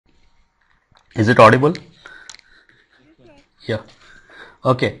Is it audible? Yes, sir. Yeah.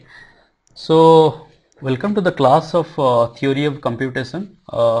 Okay. So, welcome to the class of Theory of Computation.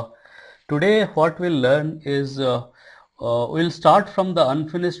 Today, what we'll learn is we'll start from the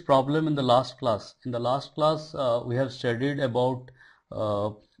unfinished problem in the last class. In the last class, we have studied about uh,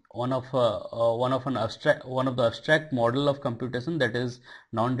 one of the abstract model of computation, that is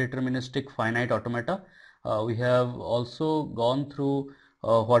non-deterministic finite automata. We have also gone through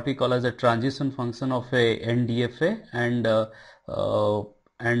what we call as a transition function of a Ndfa uh,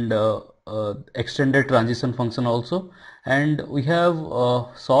 and extended transition function also, and we have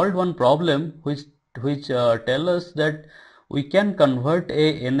solved one problem which tell us that we can convert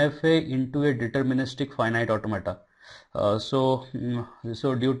a NFA into a deterministic finite automata. So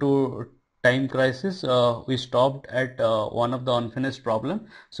due to time crisis, we stopped at one of the unfinished problem.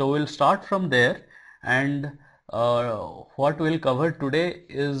 So we'll start from there, and what we'll cover today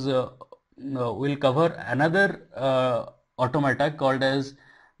is we'll cover another automata called as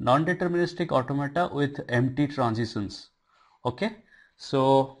non-deterministic automata with empty transitions. Okay,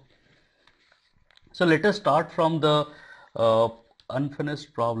 so let us start from the uh,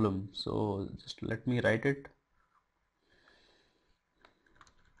 unfinished problem. So just let me write it.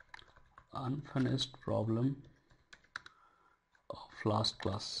 Unfinished problem of last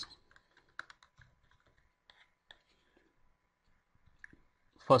class.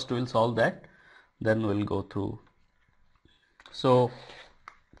 First we'll solve that, then we'll go through. So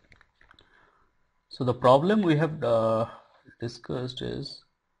the problem we have discussed is,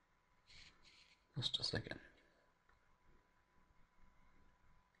 just a second.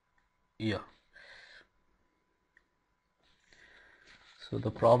 Yeah. So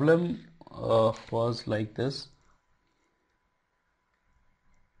the problem was like this.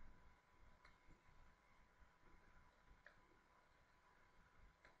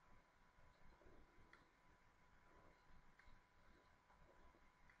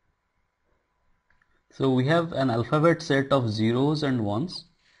 So we have an alphabet set of zeros and ones,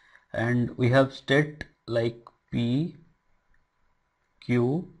 and we have state like P,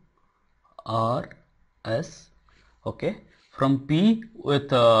 Q, R, S. Okay. From P with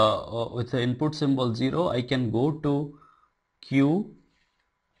the input symbol 0, I can go to Q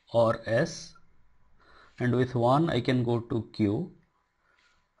or S, and with 1 I can go to Q.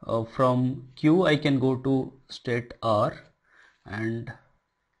 From Q I can go to state R, and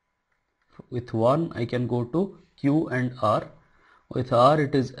with 1 I can go to Q and R. With R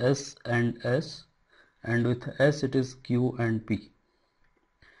it is S and S, and with S it is Q and P.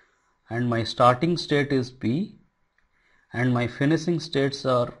 And my starting state is P, and my finishing states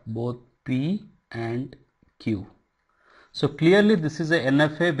are both P and Q. So clearly this is a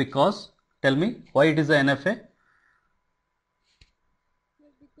NFA, because, tell me why it is a NFA? Sir,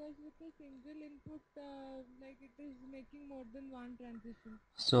 because with a single input, like it is making more than one transition.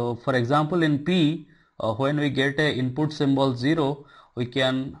 So for example, in P, when we get a input symbol 0, we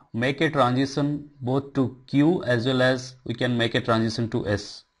can make a transition both to Q as well as we can make a transition to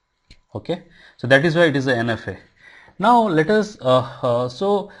S. Okay, so that is why it is a NFA. Now let us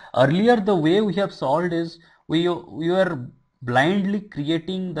so earlier the way we have solved is we were blindly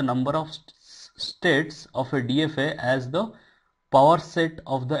creating the number of states of a DFA as the power set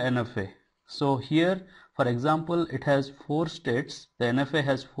of the NFA. So here, for example, it has 4 states. The NFA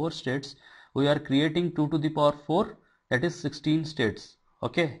has 4 states. We are creating 2 to the power 4, that is 16 states.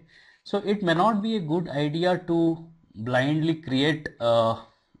 Okay, so it may not be a good idea to blindly create 2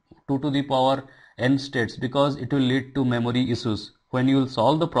 to the power n states, because it will lead to memory issues. When you will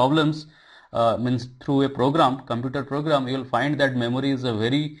solve the problems, means through a program, computer program, you will find that memory is a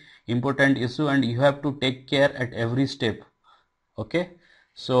very important issue, and you have to take care at every step. Okay,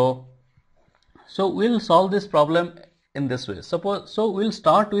 so we'll solve this problem in this way. Suppose, so we'll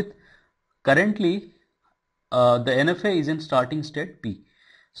start with, currently the NFA is in starting state P.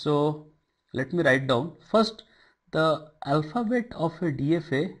 So let me write down first the alphabet of a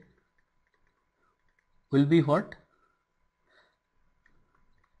DFA will be what?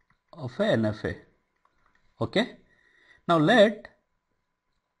 Of a NFA. Okay, now let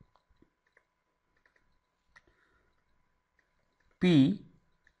P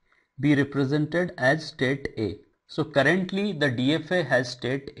be represented as state A. So currently the DFA has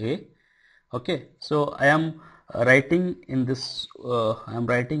state A. Okay, so I am writing in this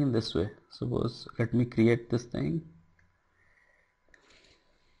way. Suppose, let me create this thing.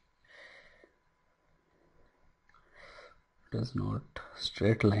 It is not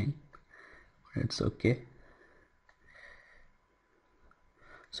straight line, it's okay.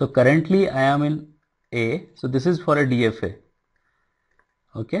 So currently I am in A, so this is for a DFA.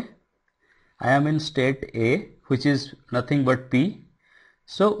 Okay, I am in state A, which is nothing but P.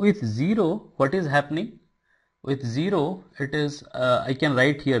 So with 0, what is happening? With 0, it is, I can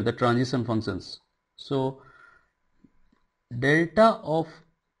write here the transition functions. So delta of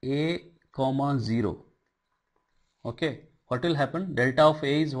A comma 0. Okay, what will happen? Delta of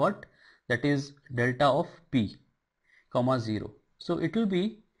A is what? That is delta of P comma 0. So it will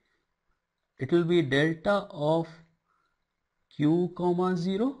be delta of Q comma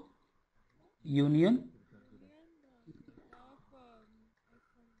 0 union of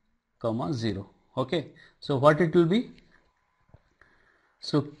comma 0. Okay, so what it will be?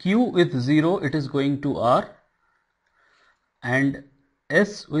 So Q with 0, it is going to R, and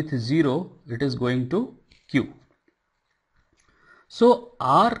S with 0, it is going to Q. So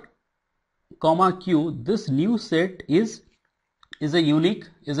R comma Q, this new set is a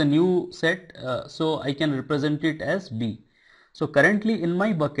new set, so I can represent it as B. So currently in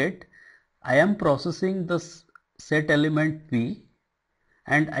my bucket, I am processing this set element P,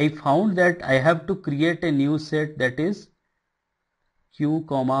 and I found that I have to create a new set, that is Q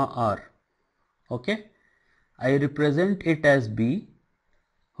comma R. Okay, I represent it as B.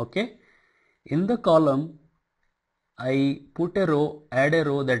 Okay, in the column I put a row, add a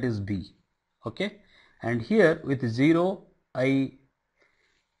row, that is B. Okay, and here with 0 I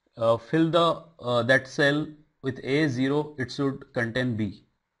fill the that cell with A0, it should contain B.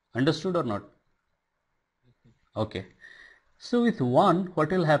 Understood or not? Okay, so with 1, what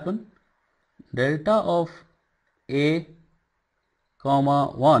will happen? Delta of A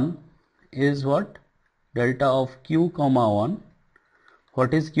comma 1 is what? Delta of Q comma 1.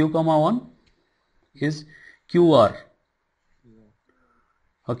 What is Q comma 1? Is QR.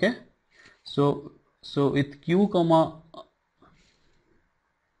 Okay, so with Q comma,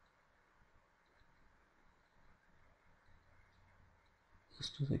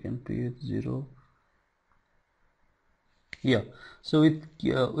 just a second, P with 0. Yeah, so with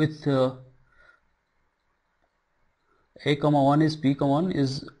A comma 1 is P comma 1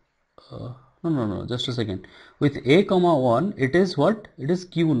 is no, just a second. With A comma 1, it is what? It is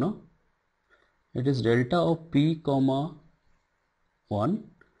Q, no? It is delta of P comma 1.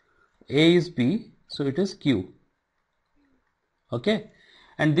 A is P, so it is Q. Okay,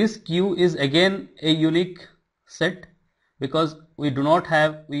 and this Q is again a unique set, because we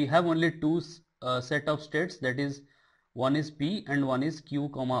have only two set of states, that is one is P and one is Q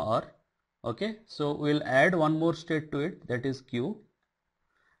comma R. Okay, so we'll add one more state to it, that is Q,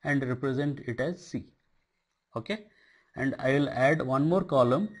 and represent it as C. Okay, and I will add one more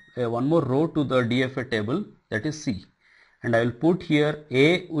column, one more row to the DFA table, that is C, and I will put here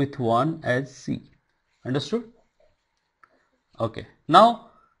A with 1 as C. Understood? Okay, now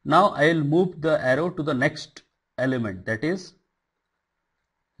I will move the arrow to the next element, that is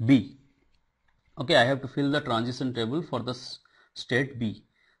B. Okay, I have to fill the transition table for the state B.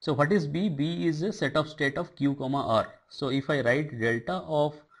 So what is B? B is a set of state of Q comma R. So if I write delta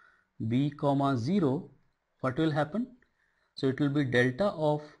of B comma 0, what will happen? So it will be delta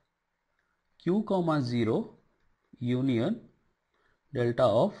of Q comma 0 union delta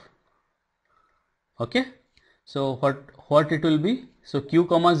of, okay, so what it will be? So Q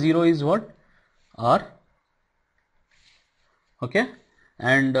comma 0 is what? R. Okay,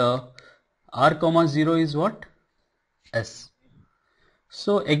 and R comma 0 is what? S.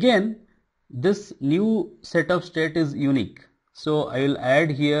 So again, this new set of state is unique, so I will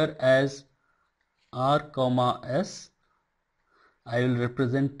add here as R comma S. I will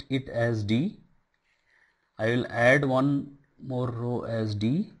represent it as D. I will add one more row as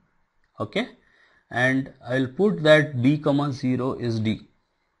D. Okay, and I will put that B comma 0 is D.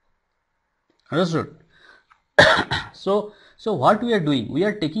 Understood? So what we are doing? We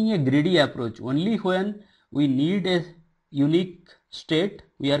are taking a greedy approach. Only when we need a unique state,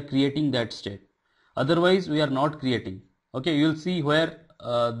 we are creating that state. Otherwise, we are not creating. Okay, you will see where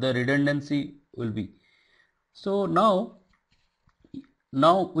the redundancy will be. So now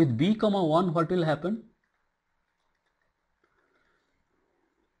with B comma 1, what will happen?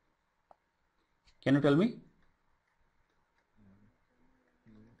 Can you tell me?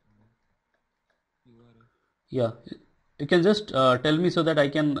 Yeah, you can just tell me so that I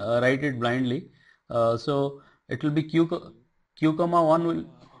can write it blindly. So it will be Q comma 1 will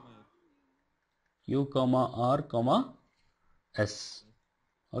Q comma R comma S.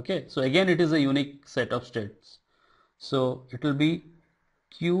 Okay, so again it is a unique set of states. So it will be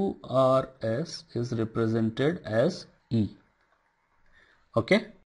QRS is represented as E. Okay.